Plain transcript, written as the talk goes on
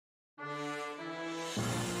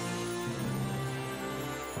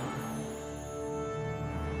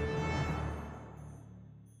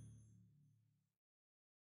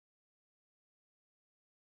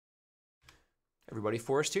Everybody,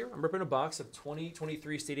 Forrest here. I'm ripping a box of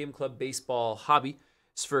 2023 Stadium Club Baseball Hobby.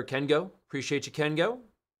 It's for Kengo. Appreciate you, Kengo.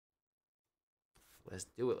 Let's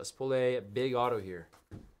do it. Let's pull a big auto here.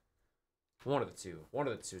 One of the two. One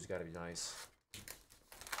of the two's got to be nice.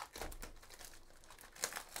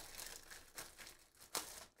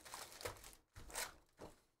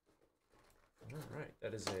 All right.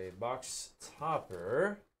 That is a box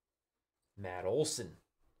topper. Matt Olson.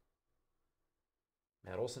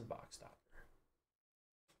 Matt Olson box topper.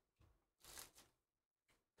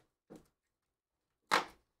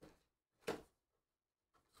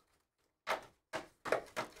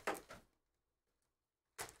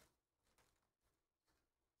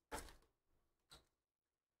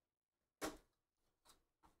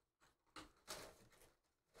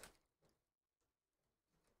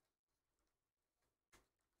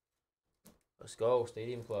 Let's go,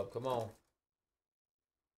 Stadium Club. Come on.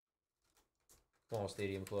 Come on,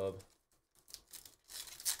 Stadium Club.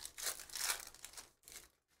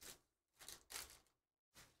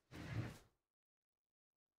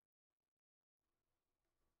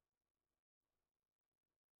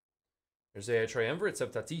 There's a triumvirate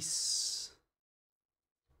of Tatis.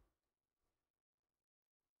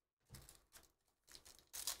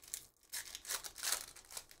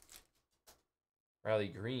 Riley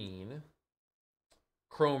Green.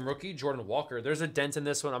 Chrome rookie, Jordan Walker. There's a dent in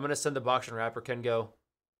this one. I'm going to send the box and wrapper, Kengo.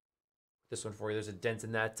 This one for you. There's a dent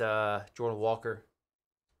in that Jordan Walker.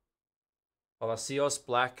 Palacios,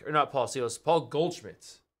 black. Or not Palacios. Paul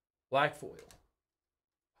Goldschmidt. Black foil.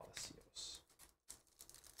 Palacios.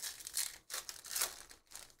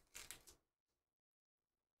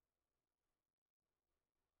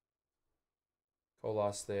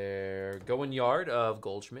 Colas there. Going yard of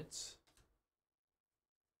Goldschmidt.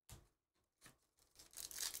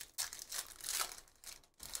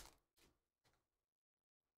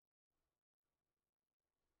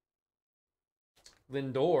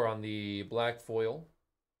 Lindor on the black foil.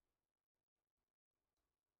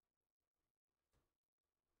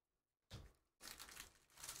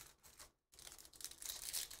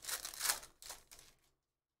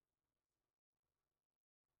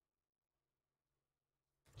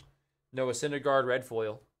 Noah Syndergaard red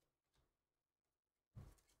foil.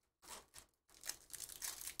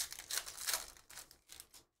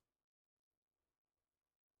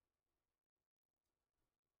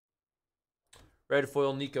 Red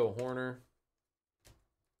foil, Nico Horner.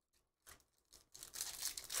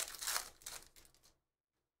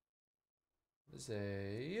 This is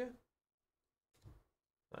a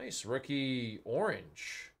nice rookie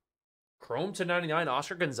orange. Chrome to 99,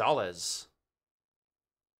 Oscar Gonzalez.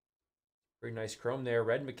 Very nice chrome there.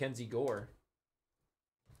 Red Mackenzie Gore.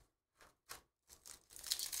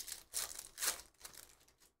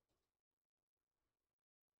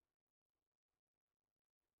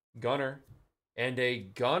 Gunner. And a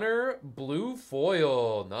Gunner blue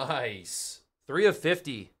foil. Nice. 3 of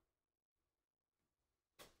 50.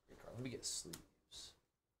 Let me get sleeves.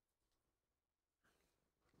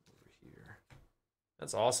 Over here.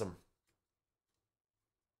 That's awesome.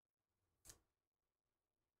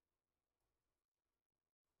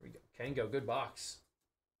 Here we go. Kengo, good box.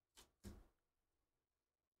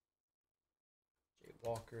 Jay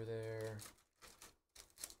Walker there.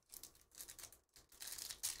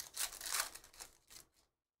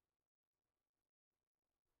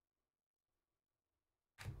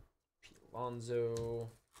 Alonzo.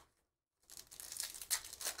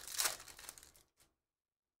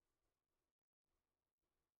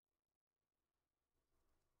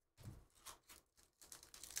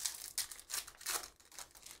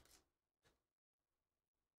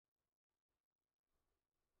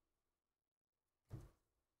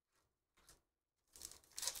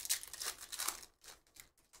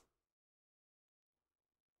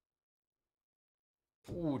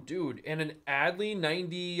 Ooh, dude. And an Adley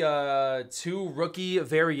 92 rookie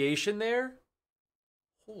variation there.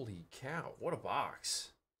 Holy cow. What a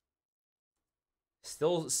box.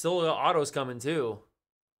 Still autos coming too.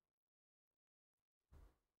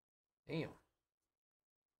 Damn.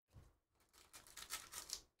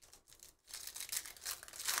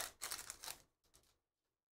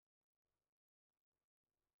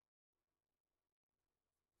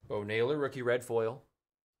 Bo Naylor, rookie red foil.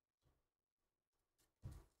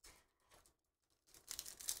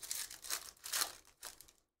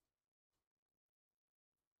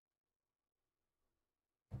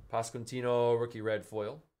 Pasquantino, rookie red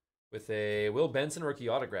foil. With a Will Benson rookie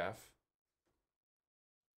autograph.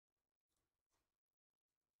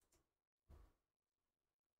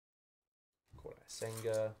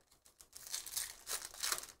 Senga.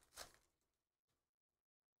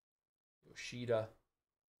 Yoshida.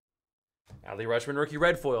 Adley Rutschman rookie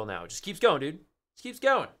red foil now. Just keeps going, dude. Just keeps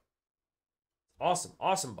going. Awesome.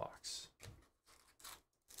 Awesome box.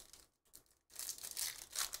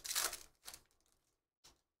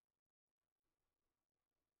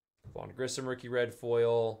 Vaughn Grissom rookie red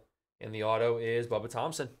foil. And the auto is Bubba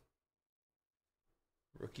Thompson.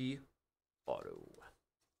 Rookie auto.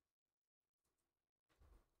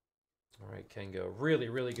 All right, Kengo. Really,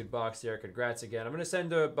 really good box there. Congrats again. I'm going to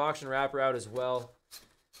send a box and wrapper out as well.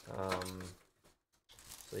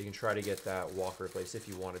 So you can try to get that Walker replaced if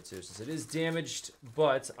you wanted to, since it is damaged.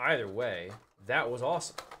 But either way, that was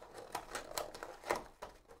awesome.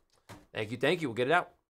 Thank you. Thank you. We'll get it out.